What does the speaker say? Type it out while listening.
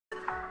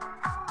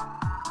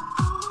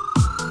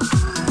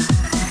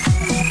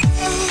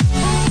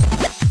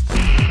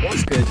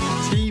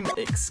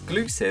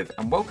exclusive,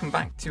 and welcome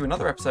back to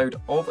another episode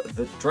of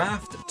the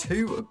Draft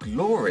to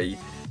Glory.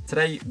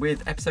 Today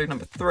with episode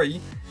number 3.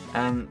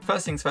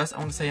 First things first, I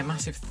want to say a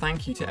massive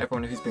thank you to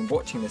everyone who's been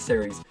watching the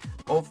series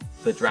of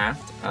the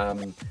draft.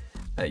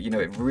 You know,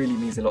 it really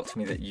means a lot to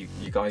me that you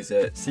guys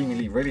are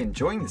seemingly really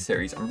enjoying the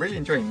series. I'm really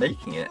enjoying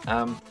making it.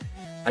 I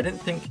didn't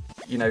think,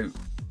 you know,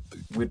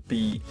 would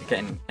be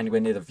getting anywhere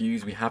near the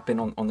views we have been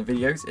on the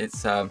videos.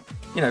 It's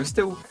you know,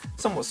 still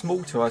somewhat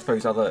small to, I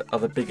suppose,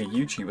 other bigger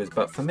YouTubers,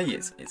 but for me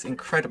it's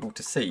incredible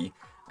to see,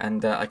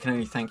 and I can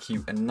only thank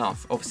you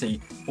enough.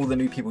 Obviously, all the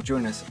new people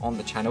joining us on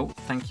the channel,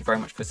 thank you very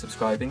much for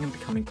subscribing and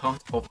becoming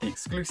part of the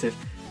exclusive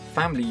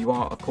family. You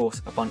are, of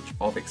course, a bunch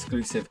of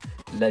exclusive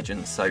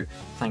legends, so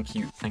thank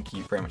you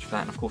very much for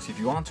that. And of course, if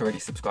you aren't already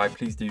subscribed,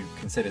 please do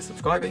consider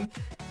subscribing,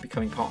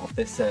 becoming part of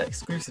this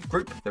exclusive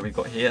group that we've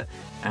got here,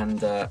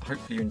 and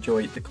hopefully you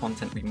enjoy the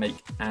content we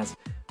make as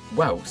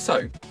well.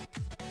 So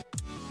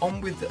on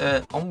with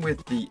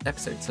the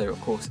episode. So of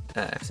course,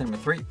 episode number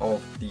 3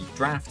 of the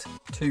Draft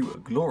to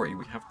Glory.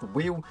 We have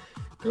the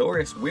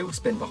glorious wheel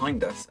spin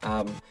behind us.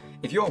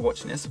 If you are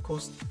watching this, of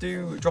course,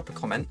 do drop a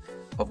comment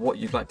of what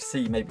you'd like to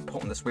see maybe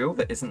put on this wheel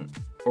that isn't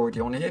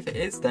already on here. If it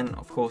is, then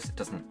of course it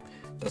doesn't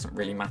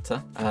really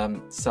matter.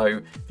 So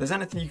if there's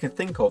anything you can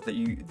think of that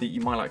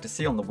you might like to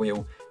see on the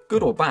wheel,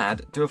 good or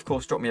bad, do of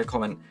course drop me a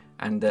comment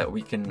and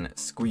we can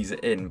squeeze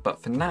it in.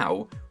 But for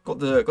now, got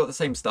the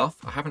same stuff.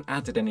 I haven't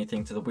added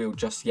anything to the wheel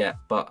just yet,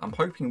 but I'm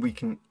hoping we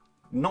can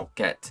not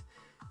get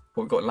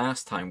what we got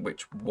last time,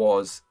 which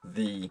was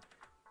the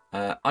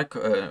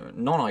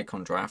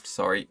non-icon draft,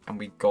 sorry, and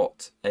we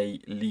got a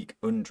League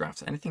Un draft.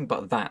 So anything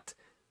but that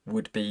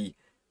would be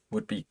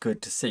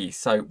good to see.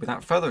 So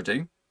without further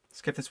ado,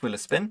 let's give this wheel a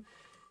spin,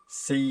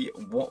 see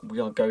what we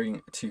are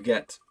going to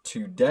get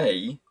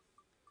today.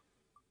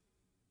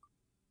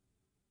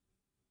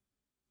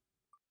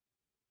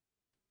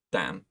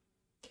 Damn.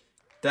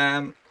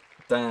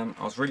 I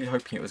was really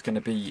hoping it was going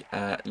to be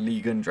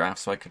League Un draft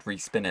so I could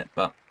respin it,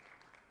 but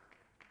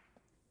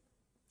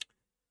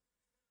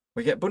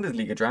we get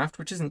Bundesliga draft,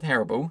 which isn't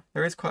terrible.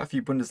 There is quite a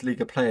few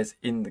Bundesliga players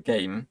in the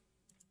game.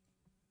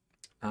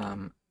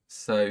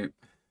 So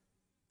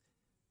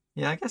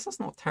yeah, I guess that's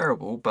not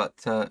terrible, but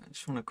I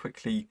just want to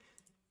quickly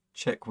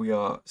check we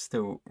are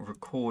still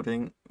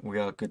recording. We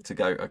are good to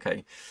go.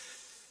 Okay.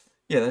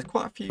 Yeah, there's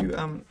quite a few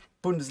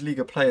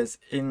Bundesliga players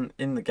in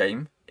the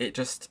game. It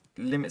just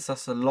limits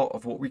us a lot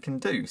of what we can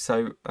do.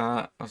 So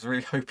I was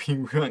really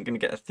hoping we weren't going to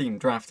get a themed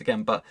draft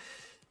again, but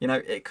you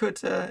know, it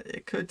could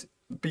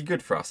be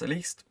good for us. At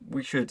least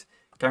we should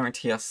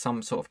guarantee us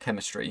some sort of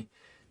chemistry.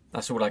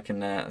 That's all I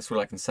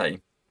can say.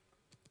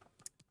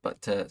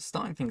 But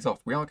starting things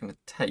off, we are going to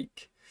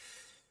take.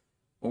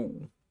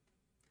 Oh,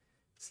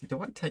 see,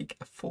 do I take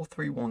a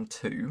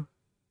 4-3-1-2?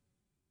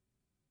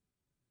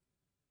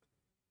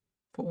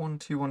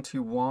 4-1-2-1-2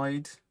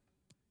 wide.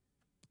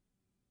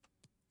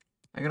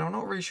 Again, I'm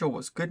not really sure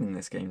what's good in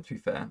this game, to be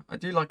fair. I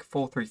do like a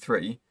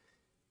 4-3-3,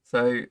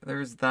 so there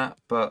is that,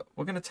 but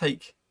we're going to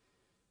take,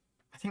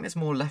 I think there's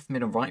more left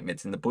mid and right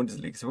mids in the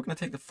Bundesliga, so we're going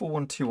to take the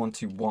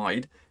 4-1-2-1-2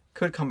 wide.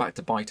 Could come back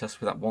to bite us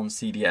with that one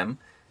CDM,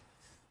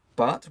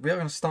 but we are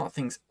going to start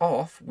things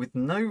off with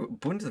no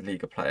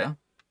Bundesliga player,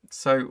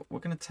 so we're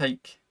going to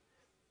take,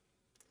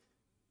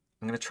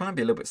 I'm going to try and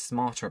be a little bit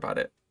smarter about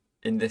it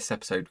in this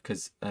episode,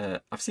 because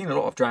I've seen a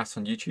lot of drafts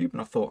on YouTube and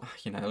I thought,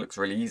 you know, it looks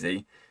really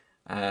easy.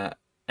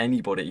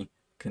 Anybody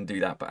can do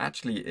that, but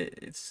actually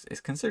it's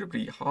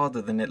considerably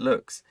harder than it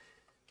looks.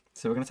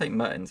 So we're going to take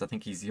Mertens. I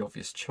think he's the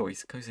obvious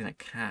choice. It goes in at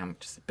cam,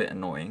 just a bit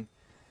annoying.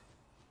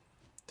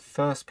 The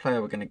first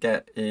player we're going to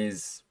get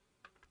is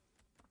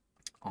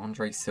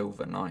Andre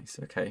Silva. Nice,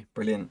 okay,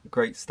 brilliant,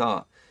 great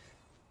start.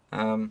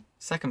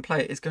 Second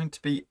player is going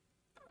to be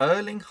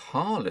Erling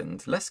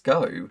Haaland. Let's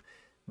go.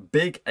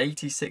 Big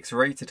 86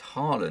 rated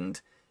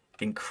Haaland.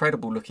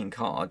 Incredible looking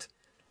card.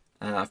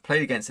 I've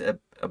played against it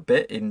a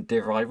bit in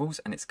Dear Rivals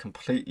and it's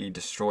completely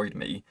destroyed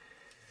me.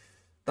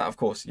 That, of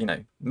course, you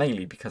know,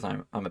 mainly because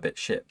I'm a bit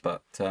shit,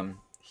 but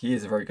he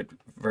is a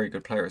very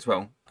good player as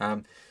well.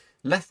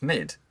 Left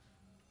mid,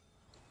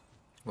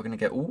 we're going to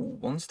get,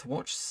 ones to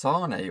watch,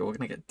 Sane, or we're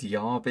going to get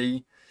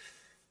Diaby.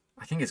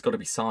 I think it's got to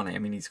be Sane. I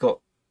mean, he's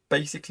got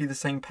basically the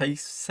same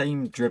pace,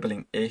 same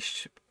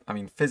dribbling-ish. I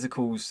mean,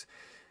 physicals,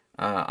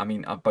 I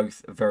mean, are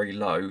both very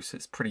low, so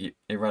it's pretty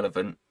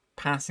irrelevant.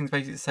 Passing's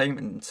basically the same,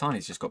 and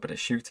Sane's just got a bit of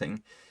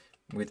shooting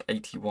with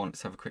 81.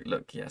 Let's have a quick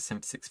look. Yeah,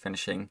 76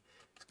 finishing.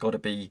 It's got to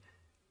be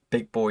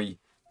big boy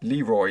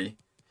Leroy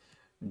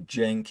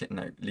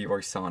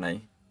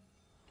Sane.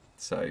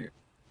 So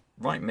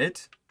right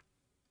mid.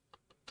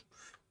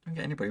 Don't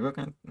get anybody. We're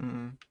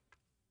going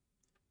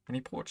any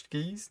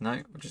Portuguese?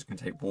 No, we're just going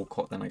to take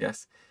Walcott then, I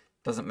guess.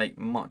 Doesn't make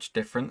much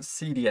difference.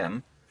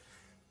 CDM.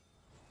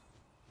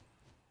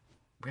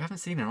 We haven't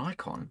seen an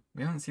icon.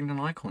 We haven't seen an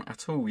icon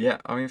at all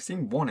yet. I mean, we've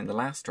seen one in the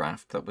last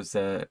draft. That was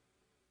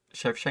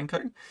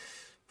Shevchenko.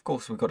 Of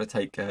course, we've got to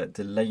take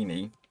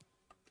Delaney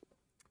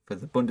for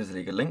the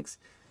Bundesliga links.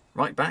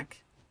 Right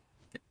back,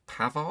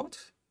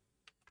 Pavard.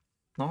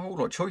 Not a whole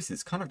lot of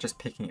choices, kind of just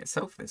picking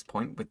itself at this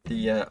point with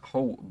the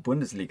whole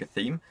Bundesliga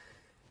theme.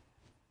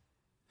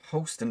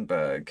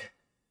 Holstenberg.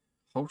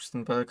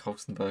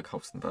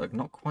 Holstenberg.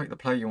 Not quite the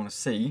player you want to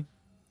see.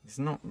 He's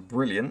not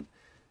brilliant,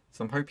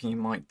 so I'm hoping he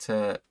might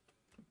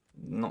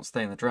not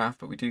stay in the draft,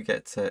 but we do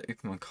get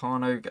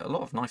Upamecano, get a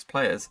lot of nice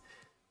players.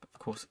 But of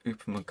course,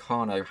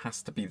 Upamecano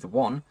has to be the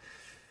one.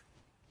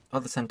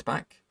 Other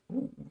centre-back.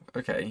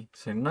 Okay,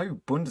 so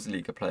no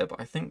Bundesliga player,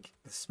 but I think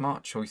the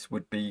smart choice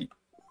would be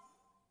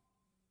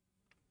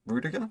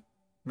Rudiger,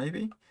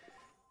 maybe?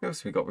 Who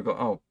else have we got? We got,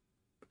 oh,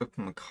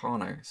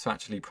 Upamecano. So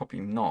actually,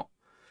 probably not.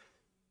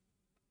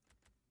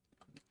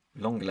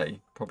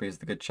 Longley probably is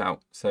the good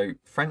shout. So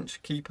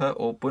French keeper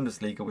or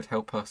Bundesliga would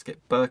help us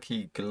get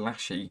Berkey,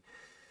 Gulaschi,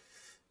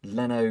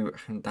 Leno,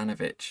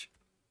 Handanovic.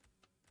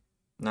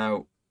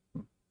 Now,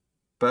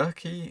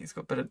 Berkey, he's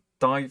got better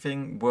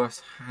diving,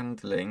 worse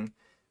handling,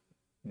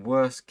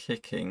 worse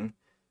kicking,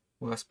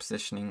 worse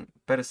positioning,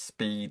 better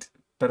speed,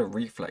 better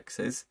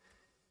reflexes.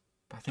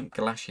 But I think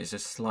Gulaschi is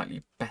just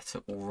slightly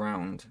better all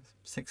round.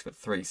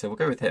 6'3", so we'll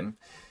go with him.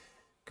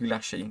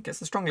 Gulaschi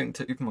gets a strong link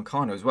to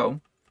Upamecano as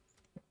well.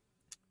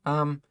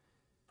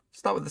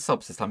 Start with the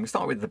subs this time. We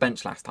started with the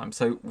bench last time,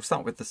 so we'll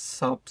start with the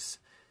subs.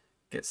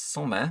 Get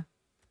Sommer.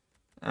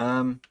 We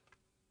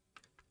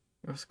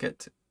also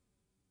get.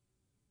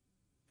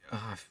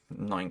 I'm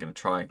not even going to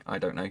try. I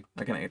don't know.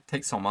 I'm going to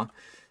take Sommer.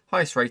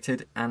 Highest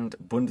rated and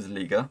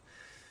Bundesliga.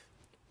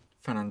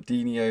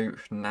 Fernandinho,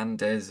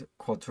 Hernandez,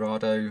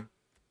 Cuadrado,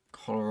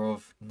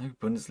 Kolarov. No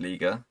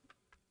Bundesliga.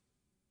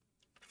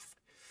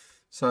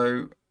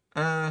 So,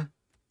 let's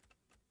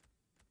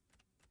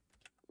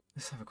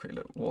have a quick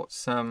look.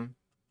 What's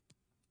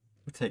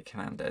we'll take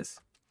Hernandez,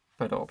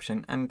 third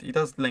option, and he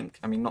does link.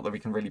 I mean, not that we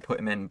can really put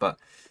him in, but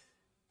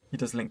he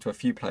does link to a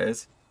few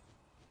players.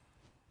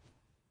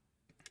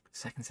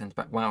 Second centre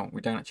back. Wow,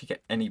 we don't actually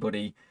get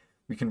anybody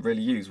we can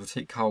really use. We'll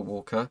take Kyle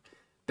Walker,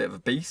 bit of a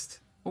beast.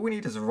 All we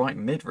need is a right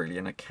mid really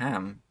and a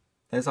cam.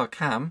 There's our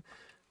cam.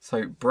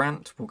 So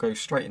Brandt will go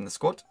straight in the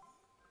squad,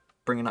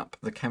 bringing up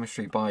the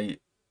chemistry by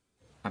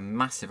a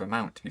massive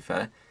amount. To be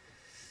fair.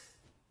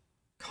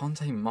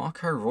 Conte,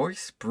 Marco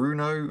Reus,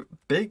 Bruno,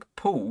 big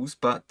pulls,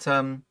 but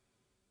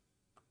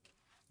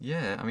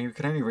yeah, I mean, we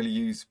can only really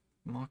use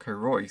Marco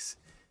Reus.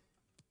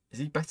 Is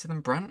he better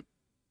than Brandt?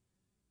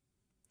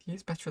 He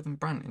is better than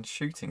Brandt in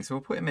shooting, so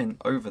we'll put him in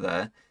over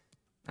there.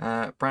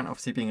 Brandt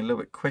obviously being a little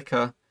bit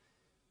quicker.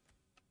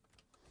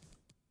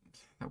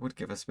 That would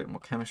give us a bit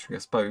more chemistry, I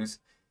suppose.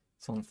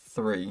 It's on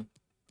 3.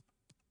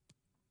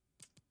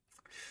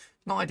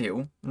 Not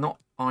ideal,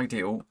 not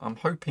ideal. I'm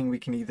hoping we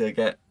can either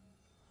get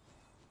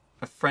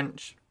a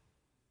French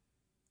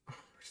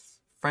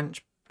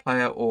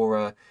player or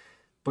a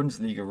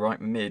Bundesliga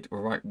right mid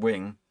or right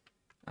wing.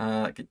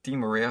 Get Di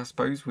Maria, I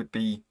suppose, would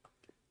be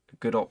a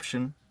good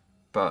option,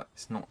 but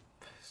it's not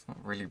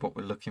really what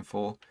we're looking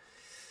for.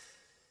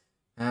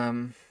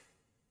 I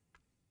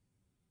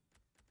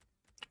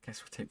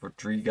guess we'll take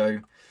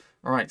Rodrigo.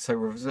 All right, so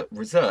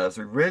reserves.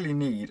 We really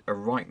need a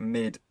right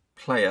mid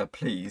player,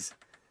 please.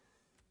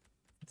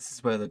 This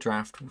is where the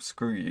draft will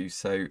screw you.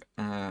 So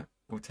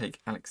we'll take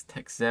Alex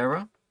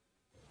Teixeira.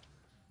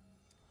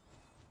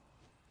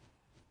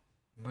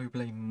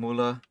 Mobley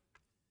Muller.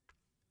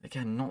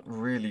 Again, not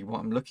really what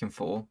I'm looking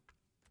for.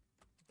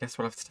 Guess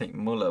we'll have to take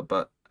Muller,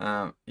 but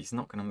he's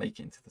not going to make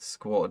it into the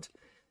squad.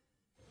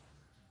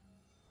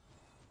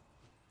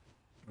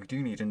 We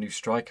do need a new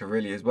striker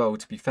really as well,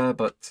 to be fair,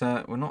 but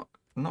we're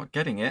not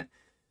getting it.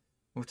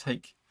 We'll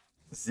take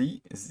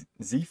Zefuik.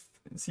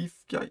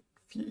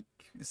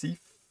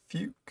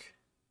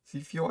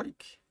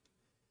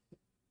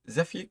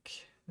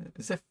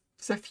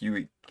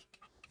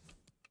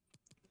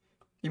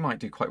 He might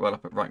do quite well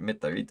up at right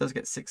mid though. He does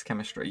get 6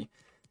 chemistry.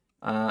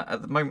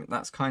 At the moment,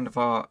 that's kind of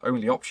our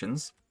only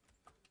options.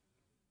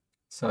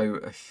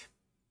 So,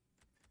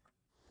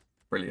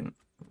 brilliant.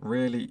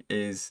 Really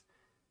is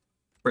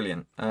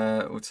brilliant.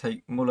 We'll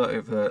take Muller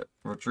over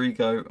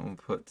Rodrigo and we'll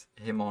put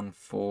him on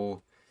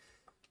for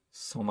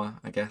Sommer,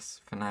 I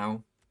guess, for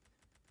now.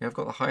 We have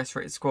got the highest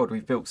rated squad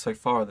we've built so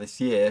far this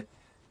year.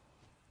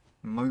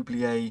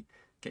 Moblier,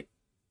 get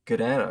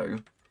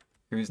Guerrero,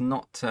 who is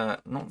not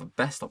the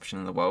best option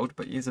in the world,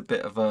 but he is a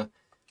bit of a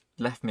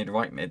left mid,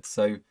 right mid.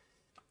 So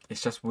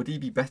it's just, would he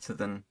be better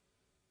than?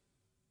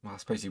 Well, I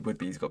suppose he would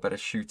be. He's got better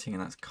shooting,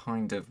 and that's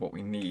kind of what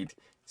we need.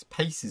 His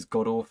pace is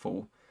god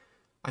awful.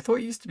 I thought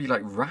he used to be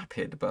like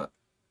rapid, but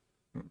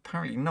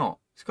apparently not.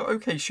 He's got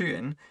okay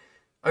shooting,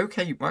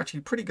 okay, well,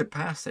 actually pretty good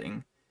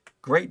passing,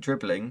 great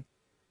dribbling.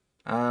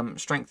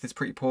 Strength is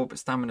pretty poor, but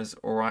stamina's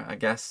alright, I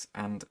guess,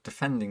 and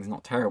defending's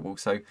not terrible.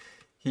 So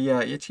he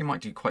actually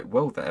might do quite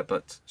well there.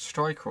 But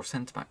striker or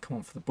centre back, come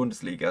on for the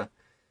Bundesliga.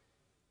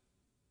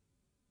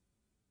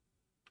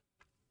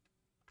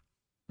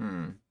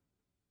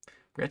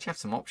 We actually have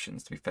some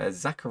options, to be fair.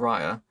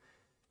 Zachariah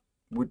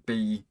would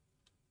be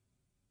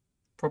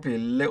probably a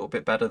little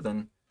bit better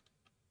than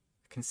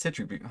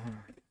considerably.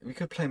 We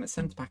could play him at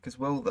centre back as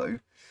well, though.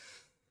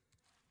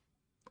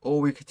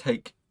 Or we could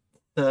take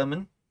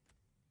Thurman.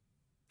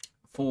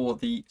 for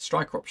the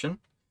striker option.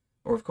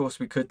 Or, of course,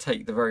 we could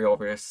take the very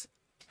obvious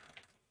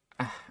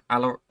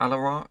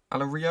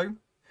Alario.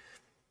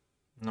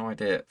 No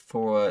idea,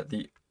 for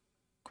the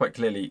quite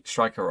clearly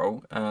striker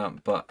role,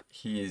 but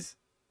he is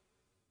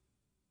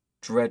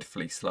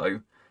dreadfully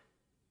slow.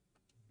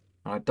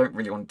 And I don't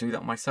really want to do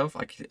that myself.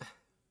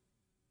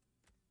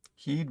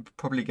 He'd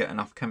probably get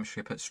enough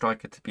chemistry up at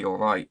striker to be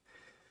alright.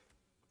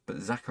 But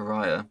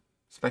Zachariah,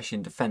 especially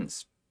in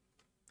defence,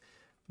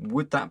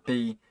 would that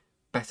be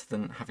better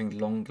than having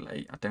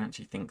Longley? I don't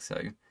actually think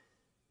so.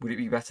 Would it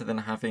be better than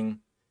having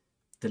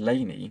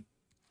Delaney?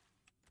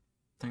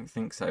 Don't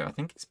think so. I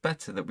think it's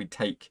better that we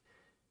take...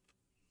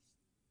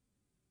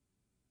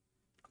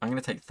 I'm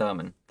going to take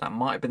Thurman. That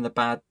might have been the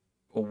bad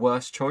or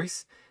worst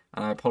choice,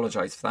 and I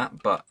apologise for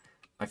that, but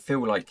I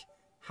feel like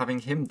having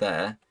him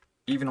there,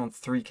 even on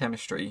 3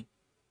 chemistry,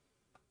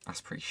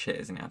 that's pretty shit,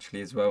 isn't it,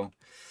 actually, as well?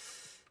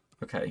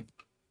 Okay.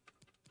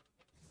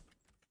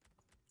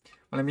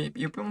 Well, I mean,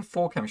 you'll be on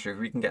 4 chemistry if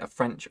we can get a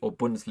French or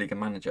Bundesliga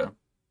manager.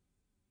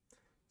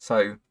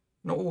 So,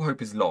 not all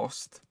hope is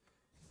lost.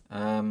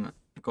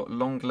 We've got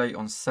Longley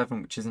on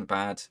 7, which isn't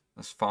bad.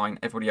 That's fine.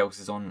 Everybody else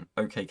is on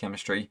okay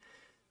chemistry.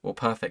 Or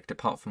perfect,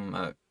 apart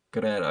from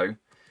Guerrero,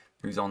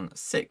 who's on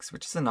 6,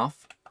 which is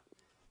enough.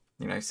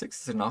 You know,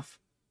 6 is enough.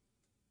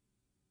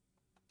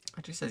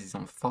 Actually says he's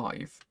on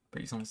 5,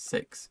 but he's on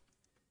 6.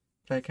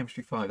 Player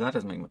chemistry 5, that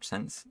doesn't make much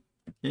sense.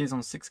 He is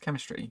on 6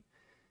 chemistry.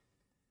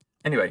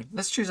 Anyway,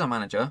 let's choose our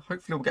manager.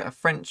 Hopefully we'll get a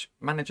French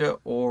manager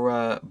or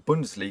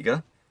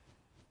Bundesliga.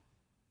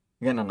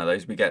 We get none of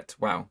those. We get,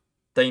 wow,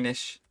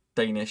 Danish,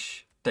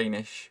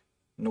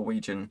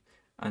 Norwegian,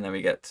 and then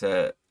we get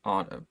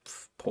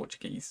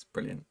Portuguese.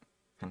 Brilliant.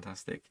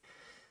 Fantastic.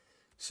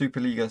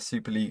 Superliga,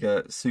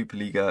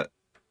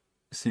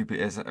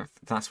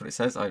 that's what it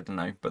says. I don't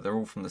know, but they're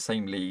all from the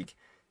same league.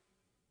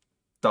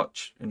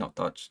 Not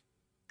Dutch,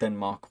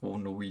 Denmark or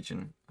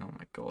Norwegian. Oh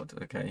my god,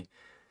 okay.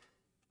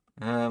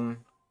 Well,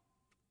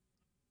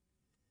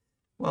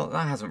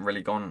 that hasn't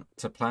really gone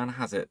to plan,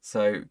 has it?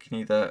 So, can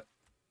either...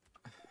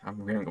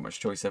 we haven't got much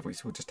choice, have we?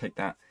 So we'll just take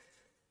that.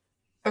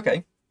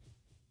 Okay.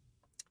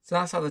 So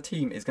that's how the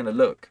team is going to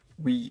look.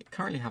 We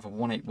currently have a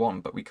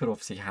 181, but we could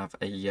obviously have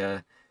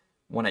a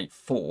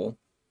 184.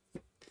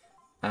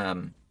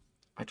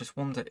 I just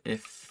wonder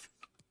if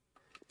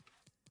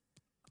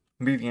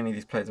moving any of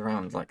these players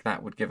around like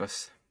that would give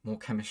us more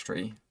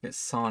chemistry. Get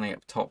Sane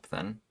up top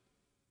then.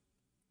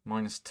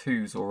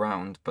 -2s all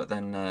round, but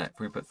then if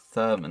we put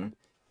Thurman,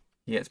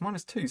 yeah, it's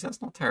 -2s.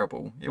 That's not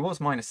terrible. It was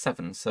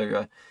 -7,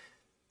 so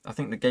I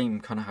think the game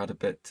kind of had a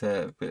bit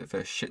of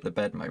a shit the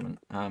bed moment.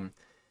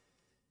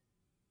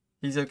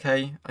 He's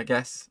okay, I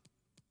guess.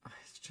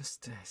 It's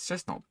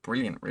just not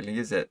brilliant, really,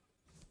 is it?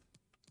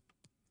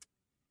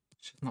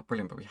 It's just not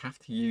brilliant, but we have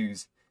to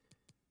use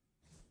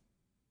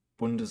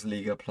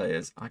Bundesliga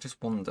players. I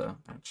just wonder,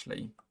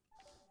 actually.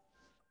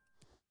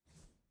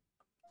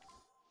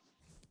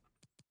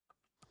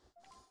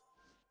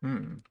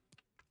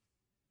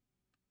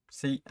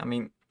 See, I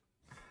mean,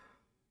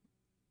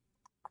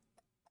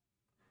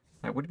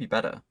 that would be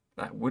better.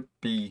 That would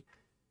be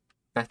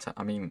better.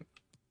 I mean,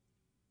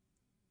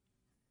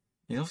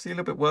 he's obviously a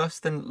little bit worse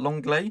than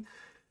Longley,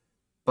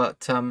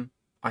 but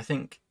I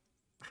think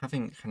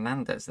having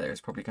Hernandez there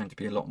is probably going to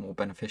be a lot more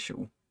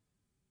beneficial.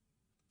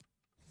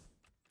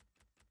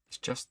 It's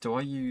just, do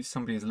I use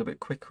somebody who's a little bit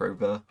quicker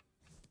over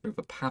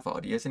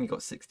Pavard? He has only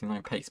got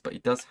 69 pace, but he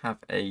does have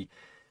a,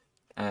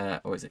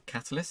 or is it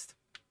Catalyst?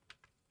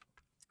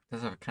 He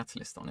does have a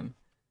Catalyst on him.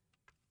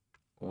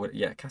 Or,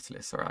 yeah,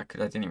 Catalyst, sorry, I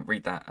didn't even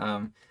read that.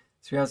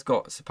 So he has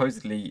got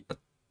supposedly a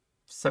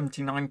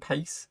 79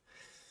 pace.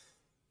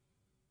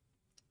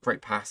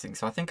 Great passing,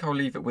 so I think I'll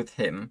leave it with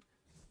him.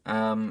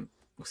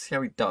 We'll see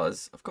how he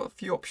does. I've got a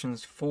few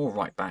options for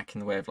right back in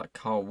the way of like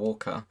Kyle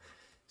Walker.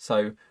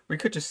 So we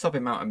could just sub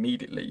him out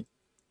immediately,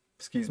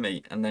 excuse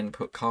me, and then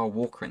put Kyle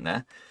Walker in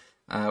there,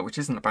 which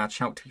isn't a bad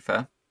shout to be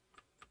fair.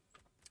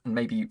 And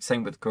maybe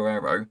same with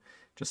Guerrero,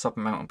 just sub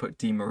him out and put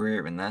Di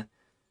Maria in there.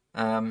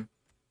 And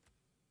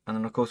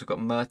then of course we've got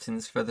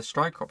Mertens for the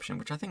strike option,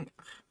 which I don't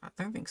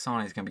think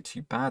Sane is going to be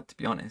too bad, to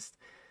be honest.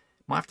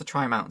 Might have to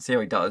try him out and see how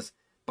he does.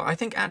 But I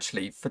think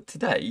actually for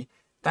today,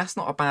 that's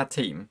not a bad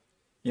team.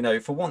 You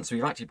know, for once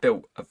we've actually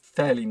built a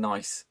fairly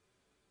nice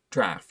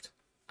draft.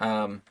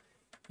 You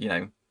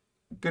know,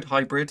 good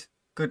hybrid,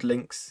 good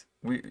links.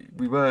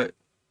 We were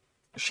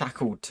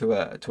shackled to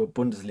a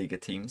Bundesliga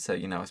team, so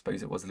you know I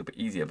suppose it was a little bit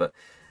easier. But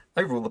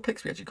overall, the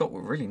picks we actually got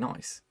were really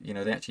nice. You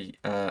know, they actually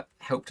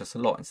helped us a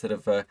lot instead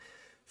of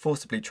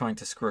forcibly trying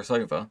to screw us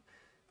over,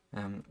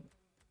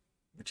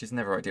 which is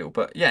never ideal.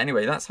 But yeah,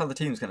 anyway, that's how the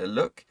team's going to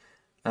look.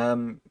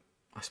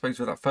 I suppose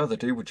without further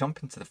ado, we'll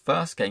jump into the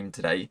first game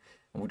today,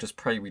 and we'll just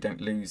pray we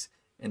don't lose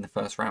in the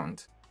first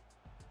round.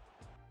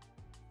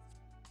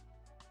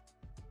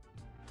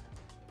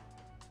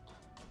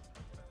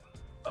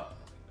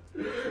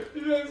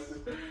 Yes,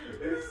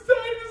 it's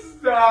time to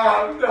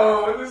stop.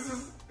 No,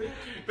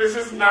 this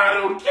is not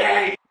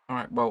okay.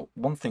 Alright, well,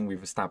 one thing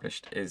we've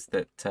established is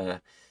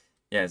that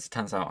Yeah, as it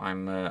turns out,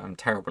 I'm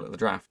terrible at the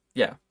draft.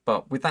 Yeah,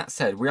 but with that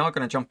said, we are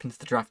going to jump into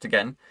the draft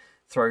again,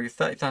 throw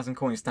 30,000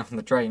 coins down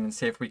the drain, and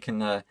see if we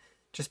can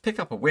just pick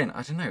up a win.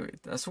 I don't know.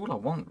 That's all I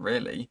want,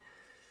 really.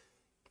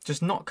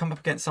 Just not come up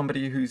against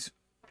somebody who's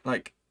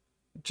like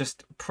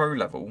just pro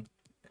level.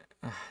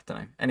 I don't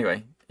know.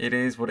 Anyway, it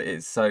is what it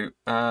is. So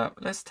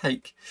let's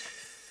take.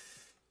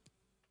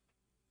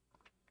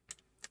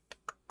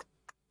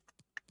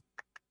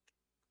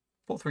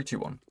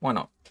 4-3-2-1. Why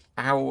not?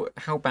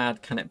 How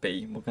bad can it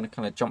be? We're going to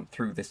kind of jump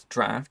through this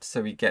draft.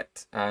 So we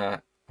get.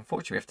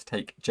 Unfortunately, we have to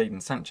take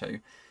Jadon Sancho.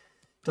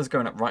 Does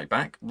going at right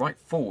back, right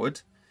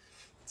forward.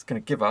 It's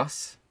going to give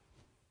us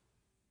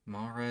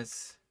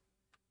Mahrez.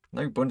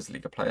 No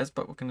Bundesliga players,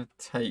 but we're going to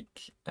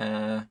take.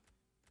 We'll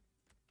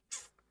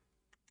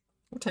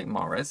take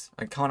Mahrez.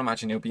 I can't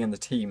imagine he'll be in the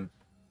team.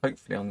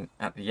 Hopefully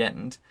at the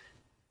end.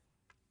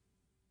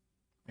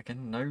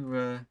 Again,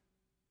 no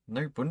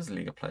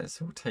Bundesliga players,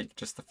 so we'll take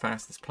just the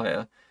fastest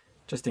player,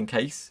 just in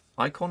case.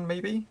 Icon,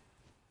 maybe?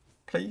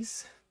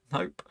 Please?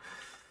 Nope.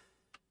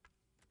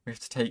 We have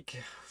to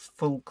take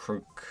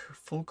Fulkrug.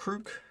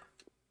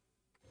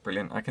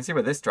 Brilliant. I can see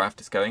where this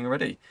draft is going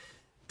already.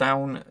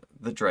 Down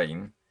the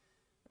drain.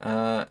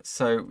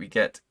 So we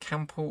get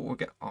Campbell, we'll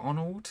get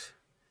Arnold.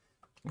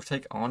 We'll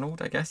take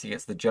Arnold, I guess. He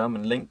gets the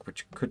German link,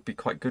 which could be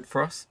quite good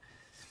for us.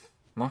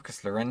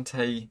 Marcus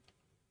Llorente,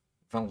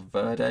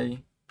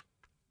 Valverde.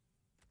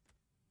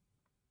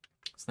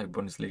 It's no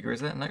Bundesliga,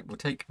 is it? No, we'll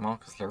take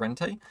Marcus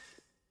Llorente.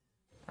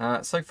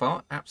 So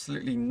far,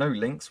 absolutely no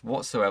links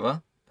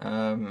whatsoever.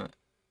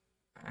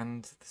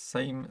 And the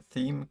same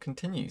theme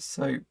continues.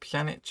 So,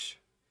 Pjanic,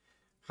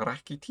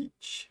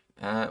 Rakitic,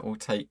 we'll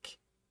take,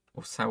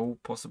 or Saul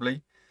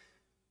possibly.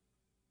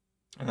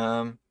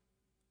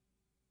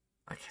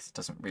 I guess it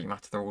doesn't really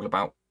matter. They're all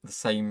about the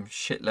same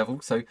shit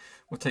level. So,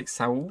 we'll take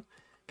Saul.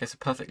 Gets a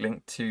perfect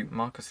link to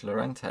Marcus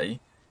Llorente.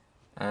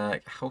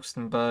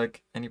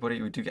 Holstenberg,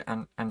 anybody? We do get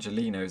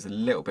Angelino is a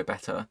little bit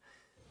better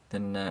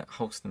than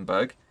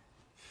Holstenberg.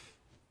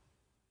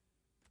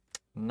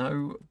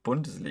 No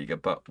Bundesliga,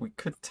 but we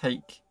could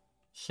take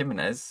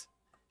Jimenez.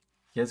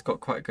 He has got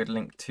quite a good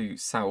link to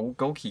Saul.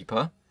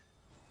 Goalkeeper.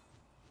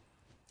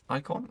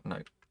 Icon?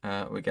 No.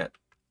 We get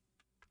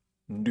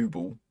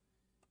Nubel.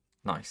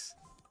 Nice.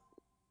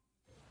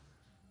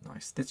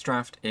 Nice. This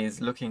draft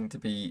is looking to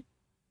be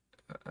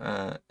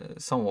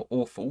somewhat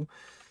awful.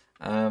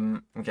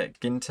 We get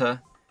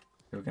Ginter,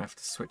 who we're going to have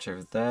to switch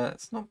over there.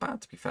 It's not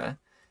bad, to be fair.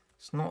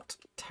 It's not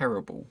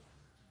terrible.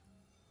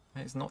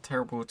 It's not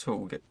terrible at all.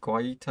 We get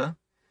Guaita.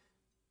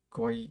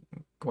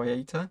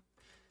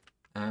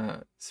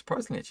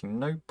 Surprisingly, actually,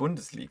 no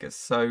Bundesliga.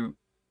 So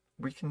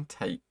we can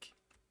take...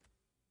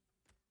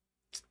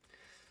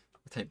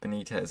 We'll take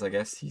Benitez, I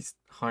guess. He's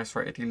highest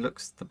rated. He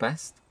looks the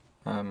best.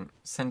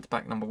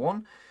 Centre-back number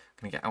 1.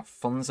 Going to get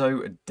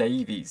Alphonso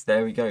Davies.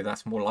 There we go.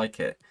 That's more like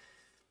it.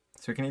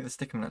 So we can either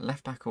stick him at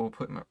left back or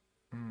put him at...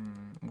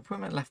 we'll put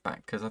him at left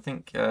back because I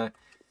think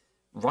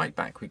right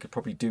back we could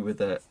probably do with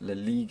a La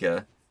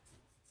Liga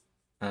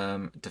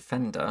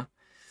defender.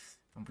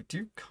 And we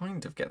do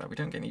kind of get that. We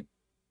don't get any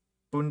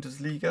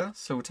Bundesliga.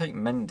 So we'll take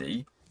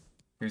Mendy,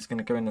 who's going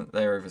to go in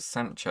there over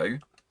Sancho.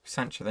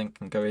 Sancho then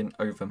can go in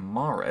over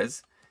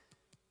Mahrez.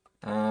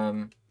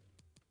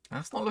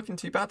 That's not looking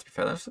too bad, to be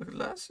fair.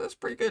 That's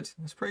pretty good.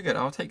 That's pretty good.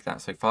 I'll take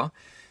that so far.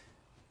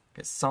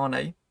 Get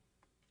Sane.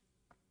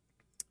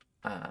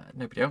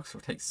 Nobody else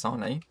will take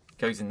Sane.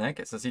 Goes in there,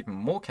 gets us even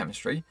more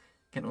chemistry.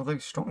 Getting all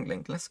those strong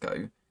link. Let's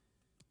go.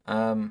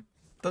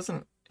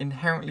 Doesn't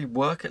inherently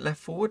work at left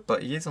forward,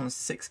 but he is on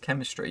 6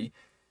 chemistry.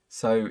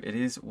 So it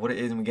is what it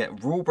is. And we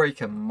get rule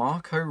breaker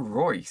Marco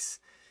Reus.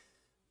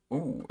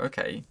 Ooh,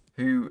 okay.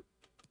 Who...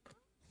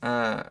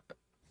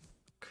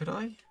 could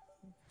I?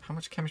 How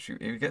much chemistry?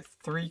 We get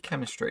 3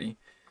 chemistry.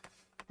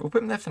 We'll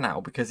put him there for now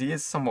because he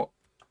is somewhat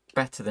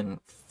better than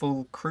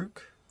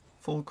Fulkrug.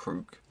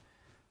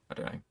 I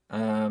don't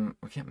know.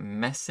 We get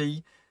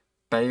Messi,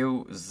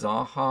 Bale,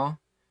 Zaha.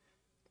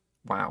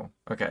 Wow.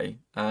 Okay.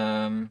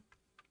 I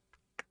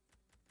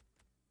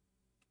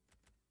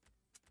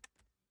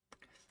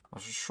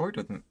was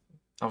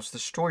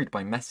destroyed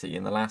by Messi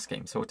in the last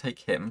game, so we'll take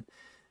him.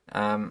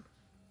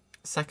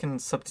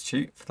 Second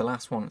substitute for the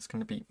last one, it's going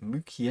to be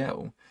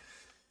Mukiel.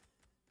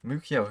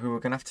 Mukiel, who we're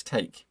going to have to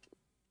take.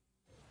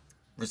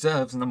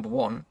 Reserves number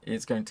 1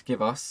 is going to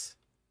give us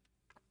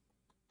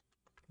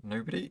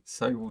nobody,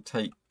 so we'll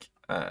take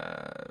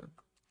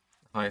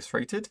highest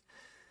rated.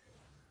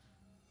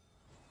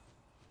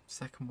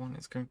 Second one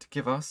is going to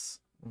give us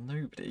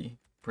nobody.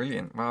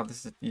 Brilliant. Wow,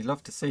 this is, you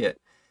love to see it.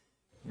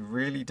 You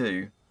really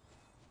do.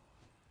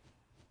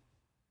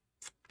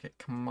 Get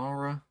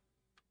Kamara.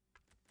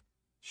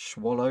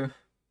 Schwallow.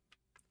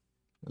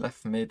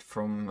 Left mid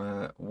from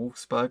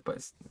Wolfsburg, but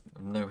it's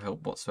no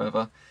help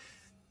whatsoever.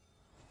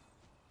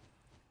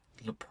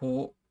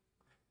 Laporte.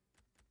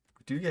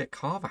 We do get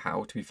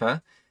Carvajal, to be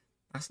fair.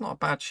 That's not a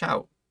bad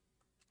shout.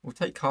 We'll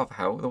take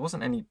Carvajal. There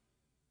wasn't any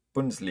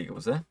Bundesliga,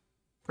 was there?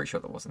 Pretty sure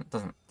there wasn't.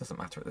 Doesn't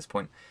matter at this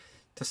point.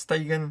 Ter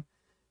Stegen,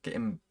 get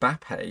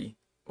Mbappe.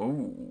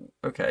 Ooh,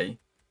 okay.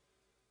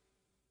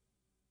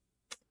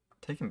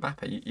 take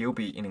Mbappe, he'll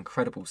be an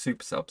incredible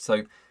super sub.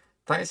 So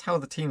that is how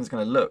the team is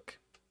going to look.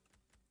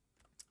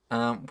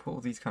 Put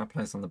all these kind of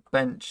players on the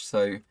bench.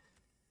 So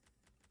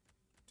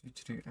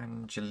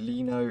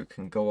Angelino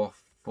can go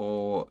off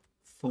for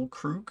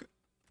Fulkrug.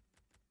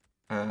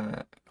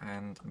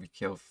 And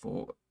Mikhail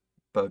for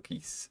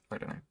Burgess. I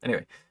don't know.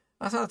 Anyway,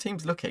 that's how the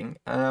team's looking.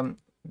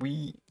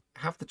 We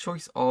have the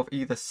choice of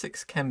either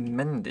 6 Chem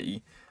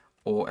Mendy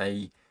or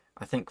I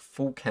think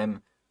 4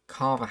 Chem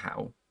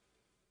Carvajal.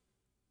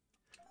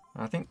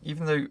 I think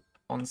even though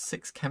on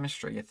 6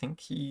 chemistry, I think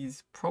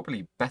he's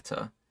probably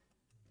better.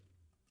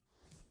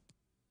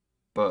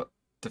 But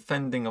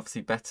defending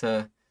obviously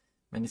better.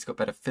 Mendy's got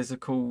better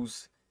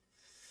physicals.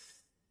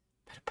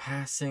 Better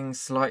passing,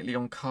 slightly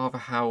on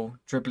Carvajal.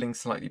 Dribbling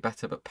slightly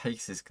better, but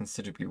pace is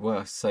considerably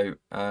worse. So,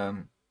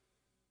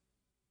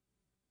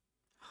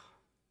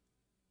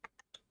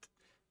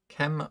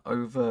 Chem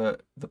over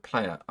the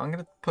player. I'm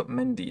going to put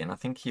Mendy in. I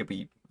think he'll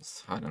be,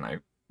 I don't know,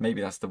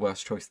 maybe that's the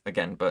worst choice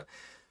again, but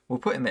we'll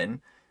put him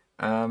in.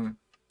 I'm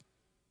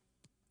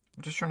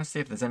just trying to see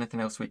if there's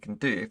anything else we can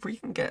do. If we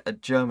can get a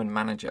German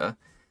manager,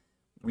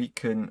 we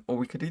could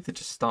either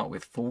just start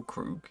with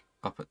Fulkrug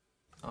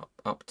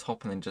up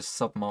top and then just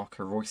sub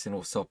Marco Reus in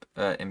or sub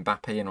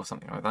Mbappe in or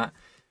something like that.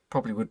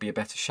 Probably would be a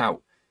better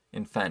shout,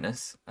 in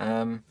fairness. We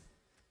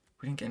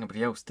didn't get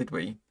anybody else, did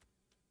we?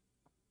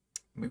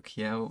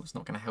 Mukiel's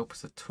not going to help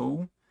us at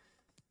all.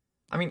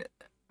 I mean,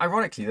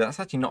 ironically, that's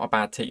actually not a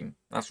bad team.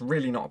 That's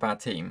really not a bad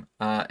team.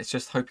 It's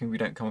just hoping we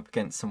don't come up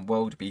against some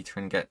world beater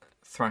and get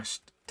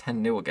thrashed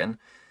 10-0 again.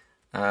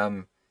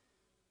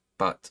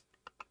 But,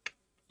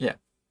 yeah.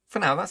 For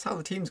now, that's how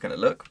the team's going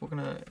to look. We're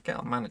going to get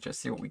our manager,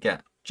 see what we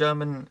get.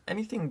 German,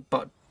 anything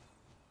but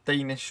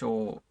Danish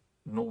or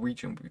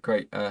Norwegian would be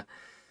great.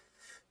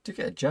 Do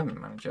get a German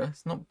manager.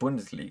 It's not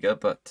Bundesliga,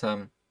 but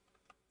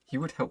he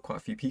would help quite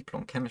a few people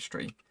on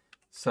chemistry.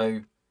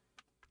 So,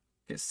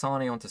 get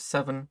Sane onto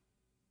 7.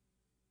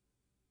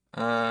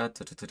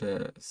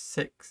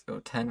 6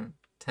 or 10.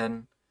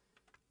 10.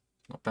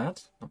 Not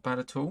bad. Not bad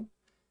at all.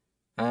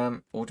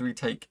 Or do we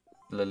take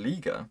La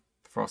Liga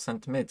for our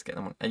centre mids, get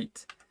them on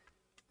 8?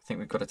 I think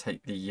we've got to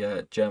take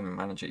the German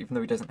manager, even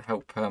though he doesn't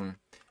help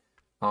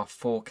our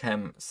 4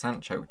 Chem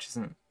Sancho, which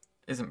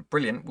isn't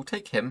brilliant. We'll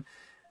take him,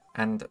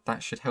 and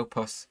that should help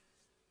us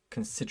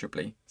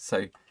considerably.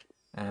 So,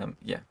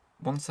 yeah,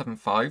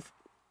 175.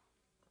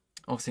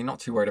 Obviously, not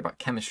too worried about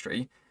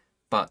chemistry,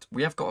 but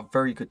we have got a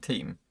very good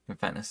team. In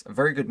fairness, a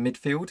very good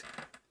midfield.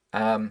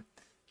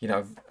 You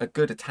know, a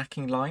good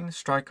attacking line.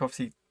 Strike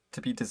obviously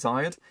to be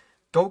desired.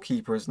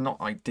 Goalkeeper is not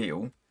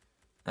ideal.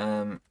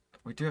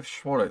 We do have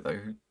Swallow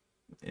though.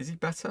 Is he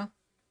better?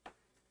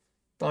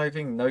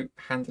 Diving, nope.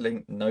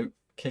 Handling, nope.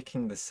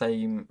 Kicking, the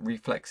same.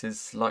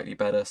 Reflexes, slightly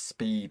better.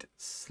 Speed,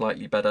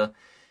 slightly better.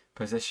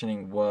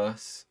 Positioning,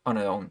 worse. Oh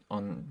no,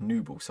 on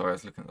Nooble. Sorry, I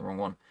was looking at the wrong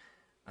one.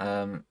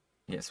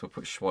 Yes, we'll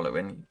put Swallow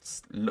in.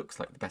 He looks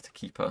like the better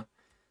keeper.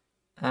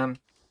 And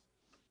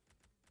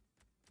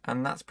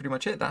that's pretty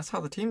much it. That's how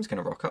the team's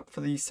going to rock up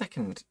for the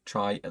second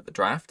try at the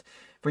draft.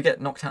 If we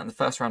get knocked out in the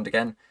first round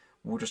again,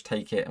 we'll just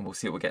take it and we'll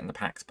see what we get in the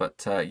packs.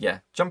 But yeah,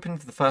 jump in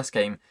for the first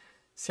game,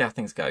 see how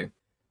things go.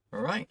 All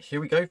right,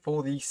 here we go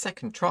for the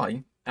second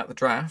try at the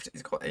draft.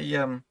 It's got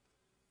a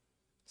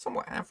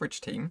somewhat average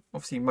team.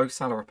 Obviously, Mo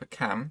Salah up at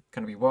cam,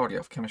 going to be wildly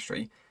off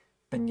chemistry.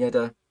 Ben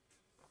Yedder,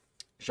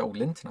 Joel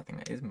Linton, I think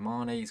that is.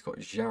 Mane, he's got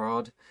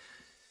Gerrard,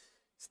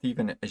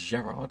 Steven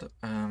Gerrard.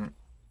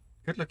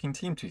 Good looking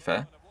team, to be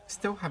fair.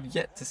 Still have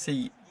yet to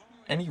see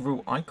any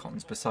real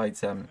icons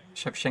besides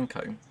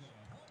Shevchenko.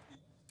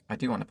 I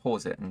do want to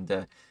pause it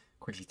and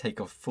quickly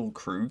take off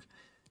Fulkrug.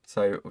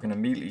 So we're going to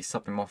immediately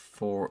sub him off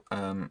for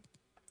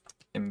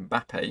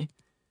Mbappe.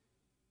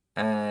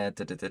 Do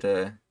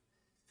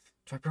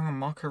I bring on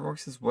Marco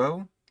Reus as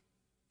well?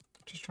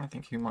 Just trying to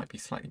think who might be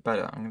slightly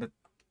better. I'm going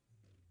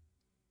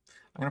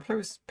to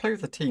play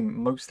with the team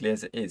mostly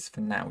as it is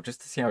for now,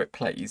 just to see how it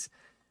plays.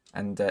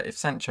 And if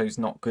Sancho's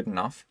not good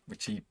enough,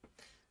 which he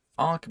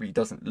arguably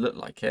doesn't look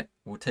like it,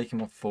 we'll take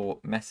him off for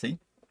Messi.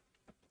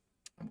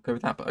 We'll go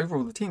with that. But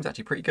overall, the team's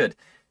actually pretty good.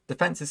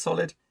 Defense is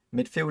solid,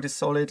 midfield is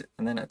solid,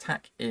 and then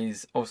attack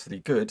is obviously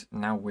good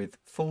now with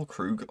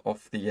Fulkrug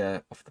off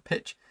the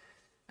pitch.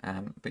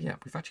 But yeah,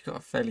 we've actually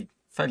got a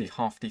fairly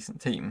half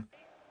decent team.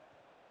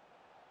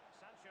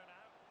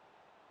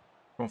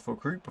 Come on,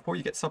 Fulkrug, before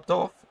you get subbed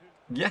off.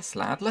 Yes,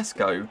 lad, let's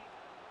go.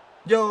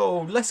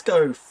 Yo, let's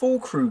go.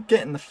 Fulkrug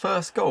getting the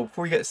first goal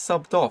before he gets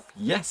subbed off.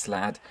 Yes,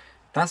 lad.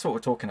 That's what we're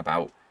talking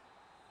about.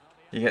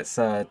 He gets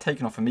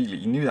taken off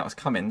immediately. He knew that was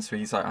coming, so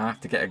he's like, I have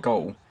to get a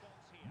goal.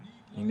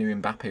 He knew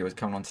Mbappe was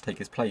coming on to take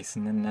his place,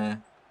 and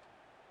then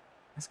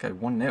let's go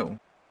 1-0.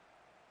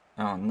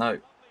 Oh no,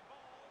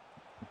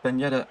 Ben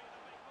Yedder.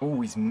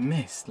 Oh, he's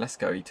missed. Let's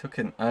go. He took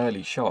an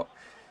early shot,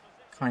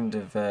 kind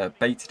of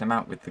baited him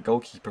out with the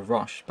goalkeeper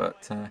rush,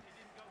 but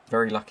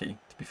very lucky.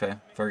 To be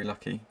fair, very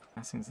lucky.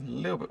 Passing's a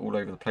little bit all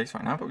over the place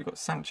right now, but we've got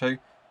Sancho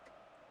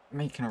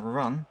making a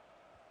run.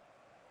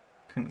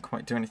 Couldn't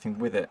quite do anything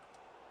with it.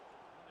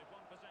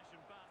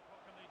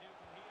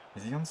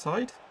 Is he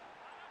onside?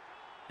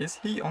 Is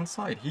he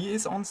onside? He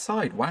is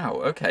onside. Wow,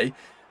 okay.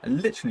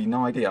 Literally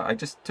no idea. I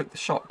just took the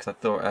shot because I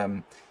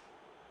thought,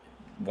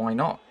 why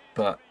not?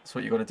 But that's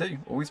what you got to do.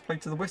 Always play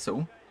to the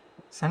whistle.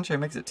 Sancho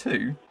makes it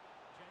 2.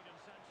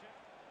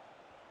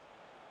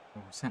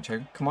 Oh,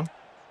 Sancho, come on.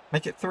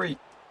 Make it 3.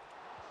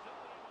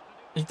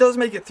 He does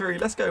make it 3.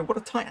 Let's go. What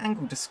a tight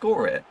angle to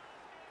score it.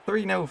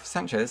 3-0 for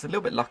Sancho. It's a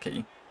little bit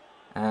lucky.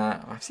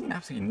 I've seen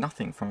absolutely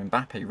nothing from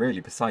Mbappe, really,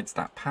 besides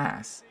that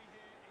pass.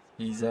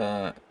 He's,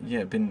 yeah,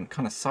 been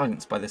kind of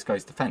silenced by this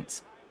guy's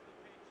defence.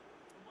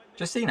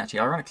 Just seen, actually,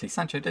 ironically,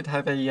 Sancho did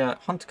have a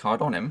hunter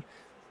card on him.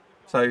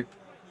 So,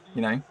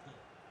 you know,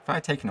 if I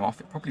had taken him off,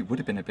 it probably would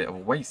have been a bit of a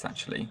waste,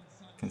 actually,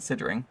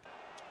 considering.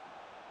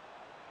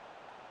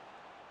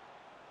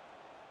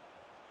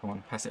 Come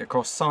on, pass it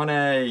across.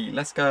 Sane,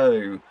 let's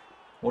go.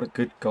 What a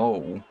good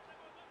goal.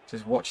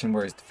 Just watching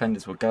where his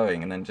defenders were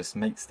going and then just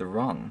makes the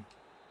run.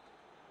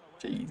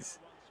 Jeez.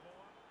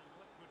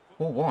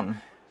 4-1.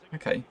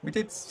 Okay, we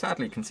did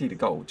sadly concede a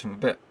goal, which I'm a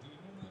bit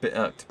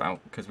irked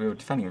about because we were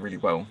defending really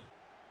well.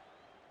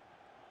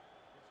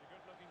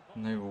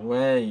 No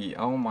way.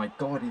 Oh my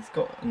god, he's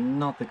got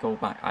another goal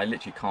back. I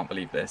literally can't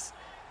believe this.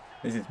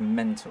 This is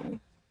mental.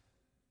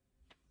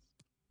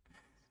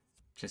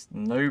 Just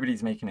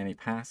nobody's making any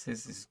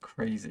passes. This is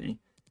crazy.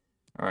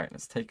 Alright,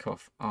 let's take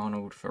off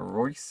Arnold for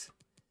Royce.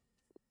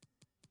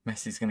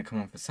 Messi's going to come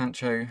on for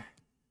Sancho.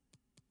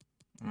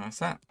 And that's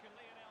that.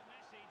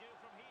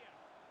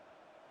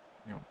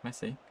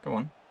 Messi, go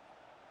on.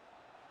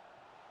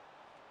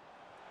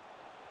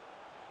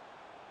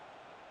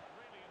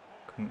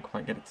 Couldn't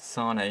quite get it to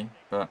Sane,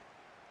 but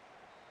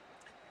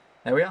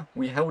there we are.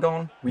 We held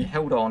on. We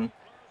held on.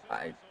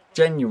 I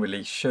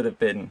genuinely should have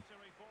been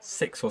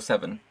 6 or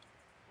 7.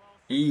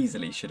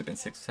 Easily should have been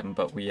 6 or 7,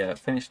 but we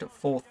finished at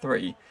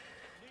 4-3.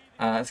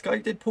 This guy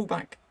did pull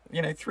back,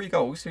 you know, 3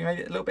 goals, so we made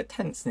it a little bit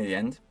tense near the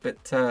end,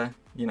 but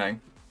you know,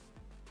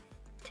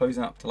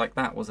 closing up to like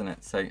that, wasn't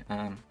it? So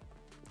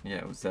yeah,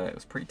 it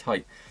was pretty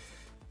tight,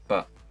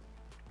 but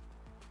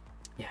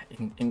yeah,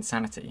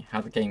 insanity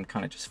how the game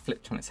kind of just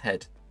flipped on its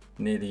head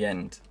near the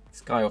end.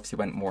 This guy obviously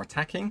went more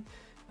attacking,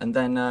 and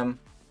then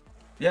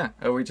yeah,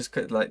 we just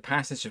could, like,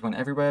 passes just went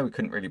everywhere. We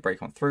couldn't really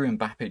break on through.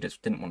 Mbappe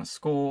just didn't want to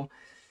score.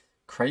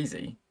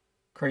 Crazy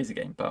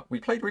game, but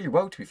we played really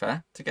well, to be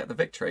fair, to get the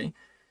victory.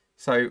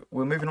 So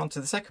we're moving on to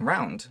the second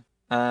round.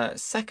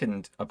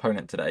 Second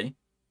opponent today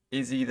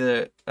is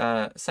either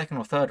second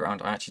or third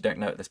round. I actually don't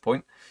know at this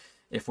point.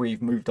 If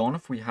we've moved on,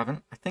 if we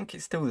haven't, I think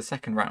it's still the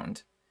second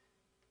round.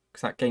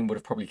 Because that game would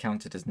have probably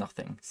counted as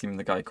nothing, seeing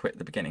the guy quit at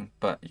the beginning.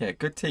 But yeah,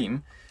 good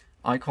team.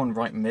 Icon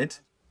right mid.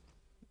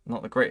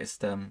 Not the greatest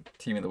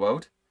team in the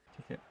world.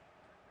 Kick it.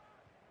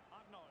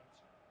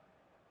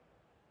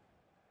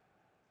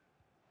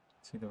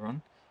 See the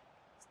run.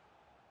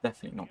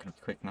 Definitely not going to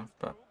be quick enough,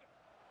 but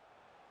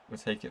we'll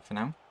take it for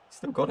now.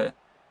 Still got it.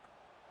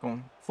 Go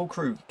on, full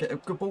crew, get a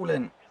good ball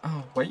in.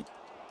 Oh, wait,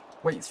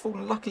 it's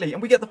fallen luckily,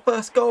 and we get the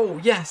first goal.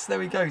 Yes, there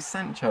we go,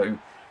 Sancho.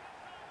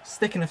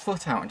 Sticking a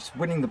foot out and just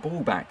winning the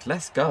ball back.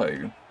 Let's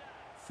go.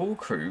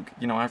 Fulkrug,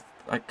 you know,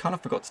 I kind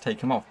of forgot to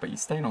take him off, but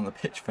he's staying on the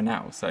pitch for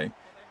now, so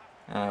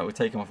we'll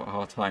take him off at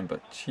half time.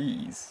 But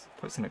jeez,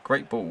 puts in a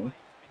great ball.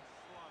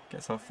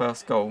 Gets our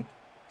first goal.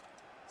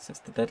 Sets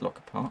the deadlock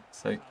apart.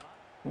 So,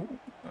 ooh,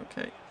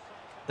 okay.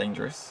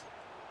 Dangerous.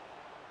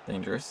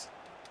 Dangerous.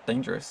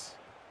 Dangerous.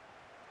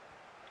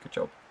 Good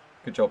job.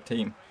 Good job,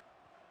 team.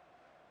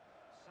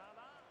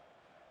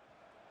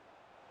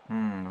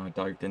 I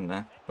dived in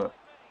there, but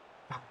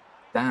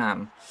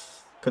damn,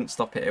 couldn't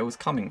stop it. It was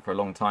coming for a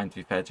long time, to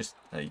be fair. Just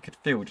you could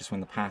feel just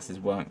when the passes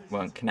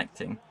weren't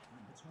connecting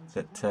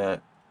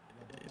that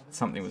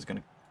something was going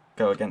to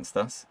go against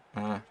us.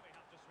 Okay.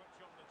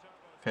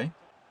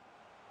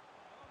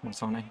 Come on,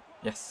 Sane.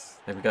 Yes,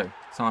 there we go.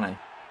 Sane.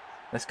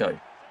 Let's go.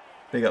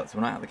 Big ups.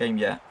 We're not out of the game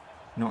yet.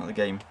 Not out of the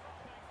game.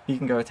 He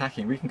can go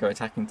attacking. We can go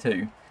attacking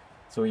too.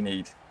 That's all we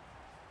need.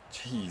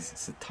 Jeez,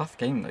 it's a tough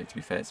game though, to be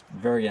fair. It's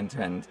very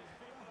end-to-end.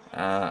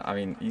 I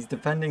mean, he's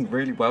defending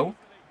really well.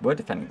 We're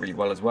defending really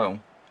well as well.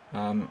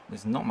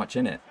 There's not much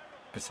in it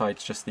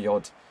besides just the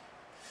odd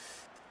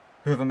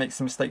whoever makes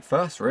the mistake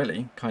first,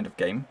 really, kind of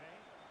game.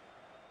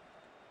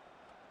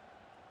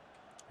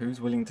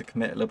 Who's willing to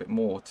commit a little bit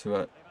more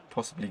to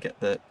possibly get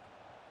the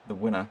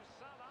winner?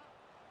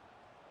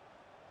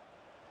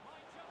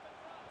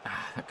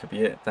 That could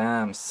be it.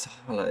 Damn,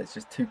 Salah is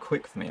just too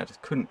quick for me. I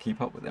just couldn't keep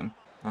up with him.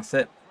 That's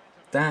it.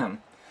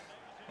 Damn.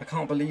 I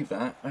can't believe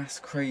that. That's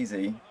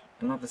crazy.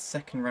 Another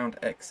second round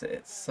exit.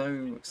 It's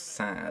so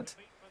sad.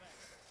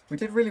 We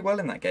did really well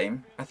in that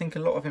game. I think a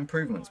lot of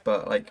improvements,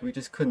 but like we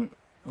just couldn't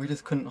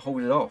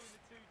hold it off.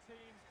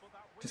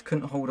 Just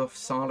couldn't hold off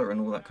Salah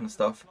and all that kind of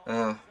stuff.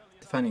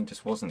 Defending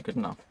just wasn't good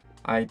enough.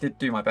 I did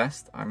do my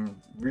best.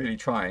 I'm really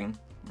trying.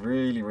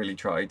 Really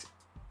tried.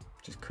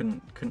 Just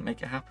couldn't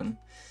make it happen.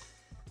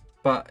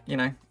 But, you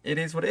know, it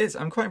is what it is.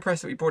 I'm quite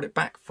impressed that we brought it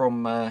back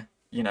from,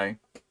 you know,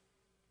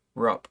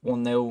 we're up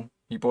 1-0.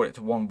 He brought it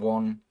to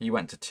 1-1. He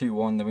went to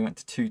 2-1. Then we went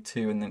to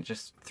 2-2 and then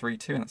just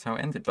 3-2. And that's how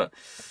it ended. But,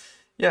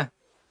 yeah,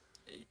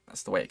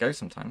 That's the way it goes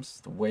sometimes.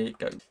 It's the way it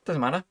goes.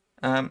 Doesn't matter.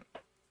 I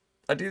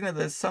do know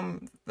there's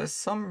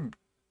some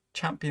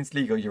Champions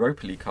League or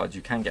Europa League cards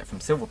you can get from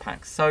silver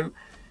packs. So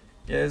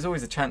yeah, there's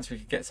always a chance we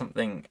could get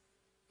something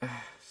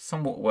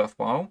somewhat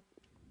worthwhile.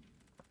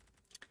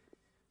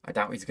 I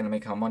doubt he's going to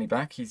make our money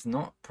back. He's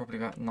not. Probably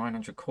about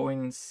 900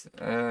 coins.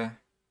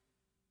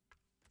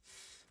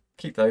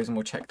 Keep those and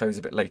we'll check those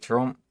a bit later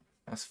on.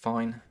 That's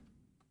fine.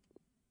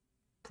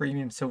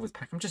 Premium silvers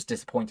pack. I'm just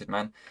disappointed,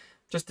 man.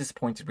 Just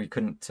disappointed we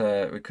couldn't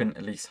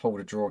at least hold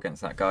a draw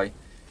against that guy.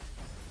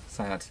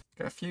 Sad.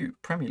 Got a few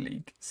Premier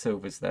League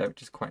silvers there,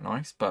 which is quite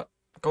nice. But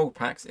gold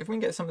packs, if we can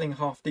get something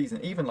half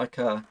decent, even like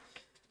an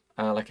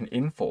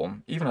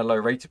inform, even a low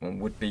rated one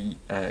would be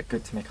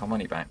good to make our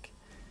money back.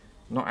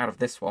 Not out of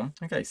this one.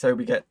 Okay, so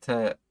we get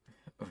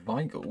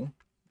Weigl.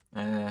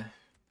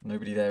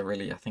 Nobody there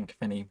really, I think,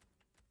 of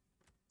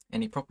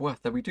any proper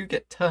worth. Though we do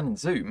get turn and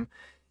zoom.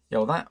 Yeah,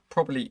 well, that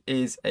probably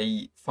is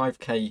a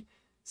 5k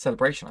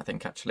celebration, I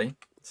think, actually.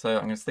 So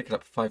I'm going to stick it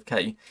up for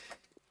 5k.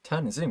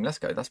 Turn and zoom, let's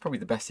go. That's probably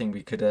the best thing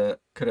we could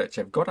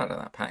actually have got out of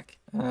that pack.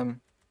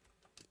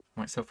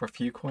 Might sell for a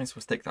few coins.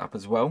 We'll stick that up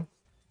as well.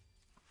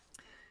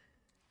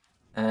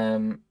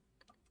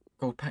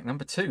 Gold pack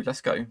number 2. Let's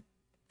go.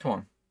 Come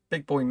on.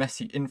 Big boy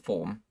Messi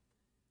inform.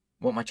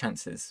 What are my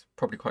chances?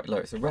 Probably quite low.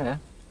 It's a rare.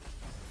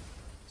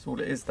 That's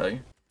all it is, though.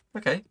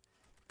 Okay.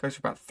 Goes for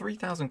about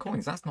 3,000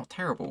 coins. That's not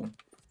terrible.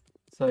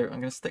 So I'm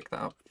going to stick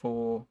that up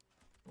for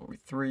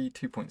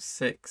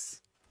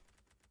 2.6.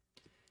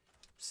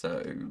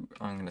 So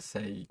I'm going to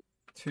say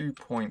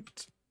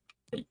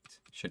 2.8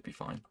 should be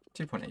fine.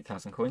 2.8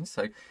 thousand coins.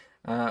 So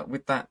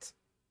with that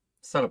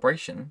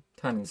celebration,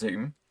 turn and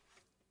zoom,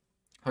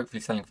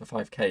 hopefully selling for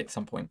 5k at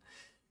some point.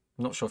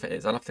 I'm not sure if it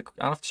is. I'll have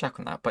to check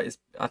on that, but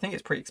I think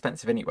it's pretty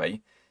expensive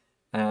anyway.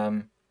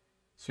 So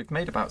we've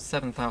made about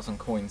 7,000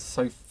 coins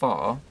so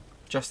far,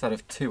 just out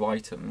of 2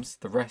 items.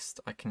 The rest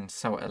I can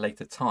sell at a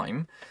later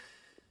time.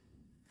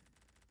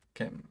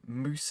 Get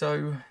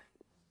Musso.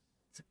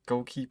 It's a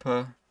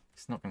goalkeeper.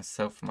 He's not going to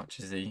sell for much,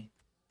 is he?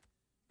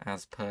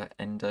 As per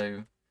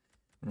Endo.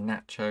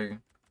 Nacho.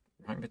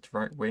 Right mid to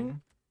right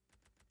wing.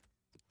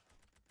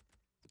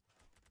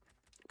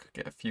 Could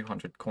get a few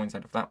hundred coins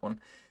out of that one.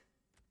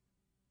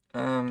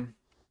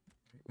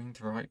 Wing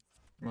to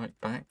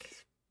right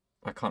back.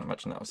 I can't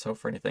imagine that will sell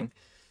for anything.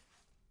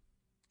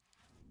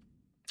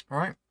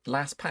 Alright,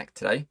 last pack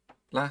today.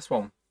 Last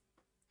one.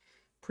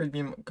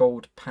 Premium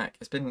gold pack.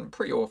 It's been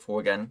pretty awful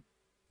again.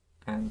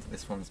 And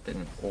this one's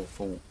been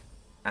awful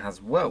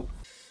as well.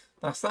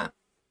 That's that.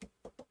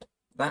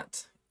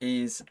 That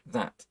is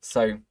that.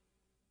 So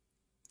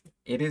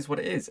it is what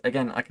it is.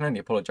 Again, I can only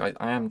apologise.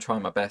 I am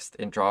trying my best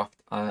in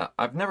draft.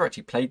 I've never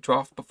actually played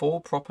draft before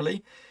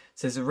properly.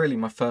 So this is really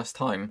my first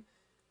time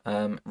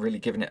really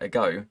giving it a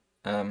go.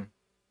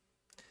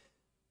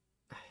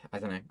 I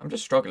don't know. I'm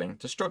just struggling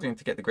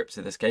to get the grips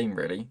of this game,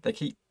 really. They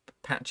keep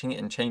patching it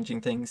and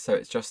changing things, so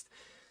it's just,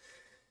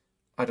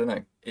 I don't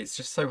know. It's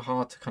just so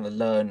hard to kind of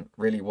learn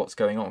really what's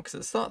going on. Because at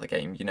the start of the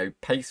game, you know,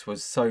 pace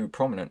was so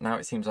prominent. Now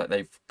it seems like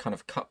they've kind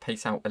of cut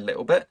pace out a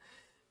little bit.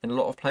 In a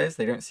lot of players,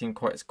 they don't seem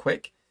quite as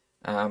quick.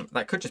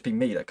 That could just be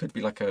me. That could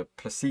be like a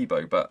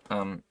placebo, but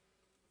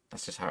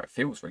that's just how it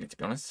feels, really, to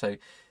be honest. So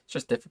it's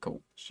just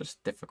difficult. It's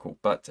just difficult.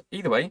 But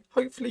either way,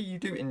 hopefully you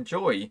do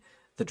enjoy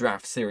the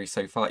draft series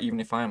so far, even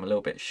if I am a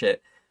little bit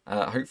shit.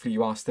 Hopefully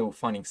you are still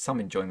finding some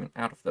enjoyment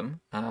out of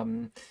them.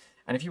 And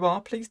if you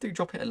are, please do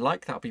drop it a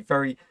like. That would be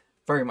very,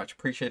 very much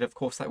appreciated. Of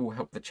course, that will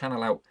help the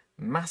channel out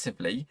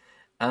massively.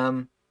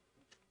 And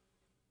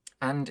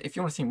if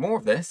you want to see more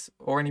of this,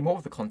 or any more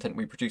of the content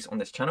we produce on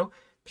this channel,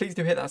 please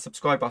do hit that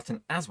subscribe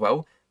button as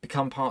well.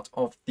 Become part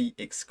of the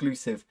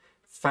exclusive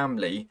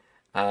family.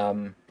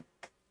 And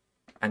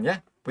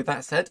yeah, with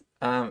that said,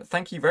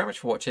 thank you very much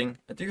for watching.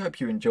 I do hope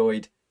you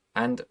enjoyed,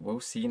 and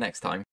we'll see you next time.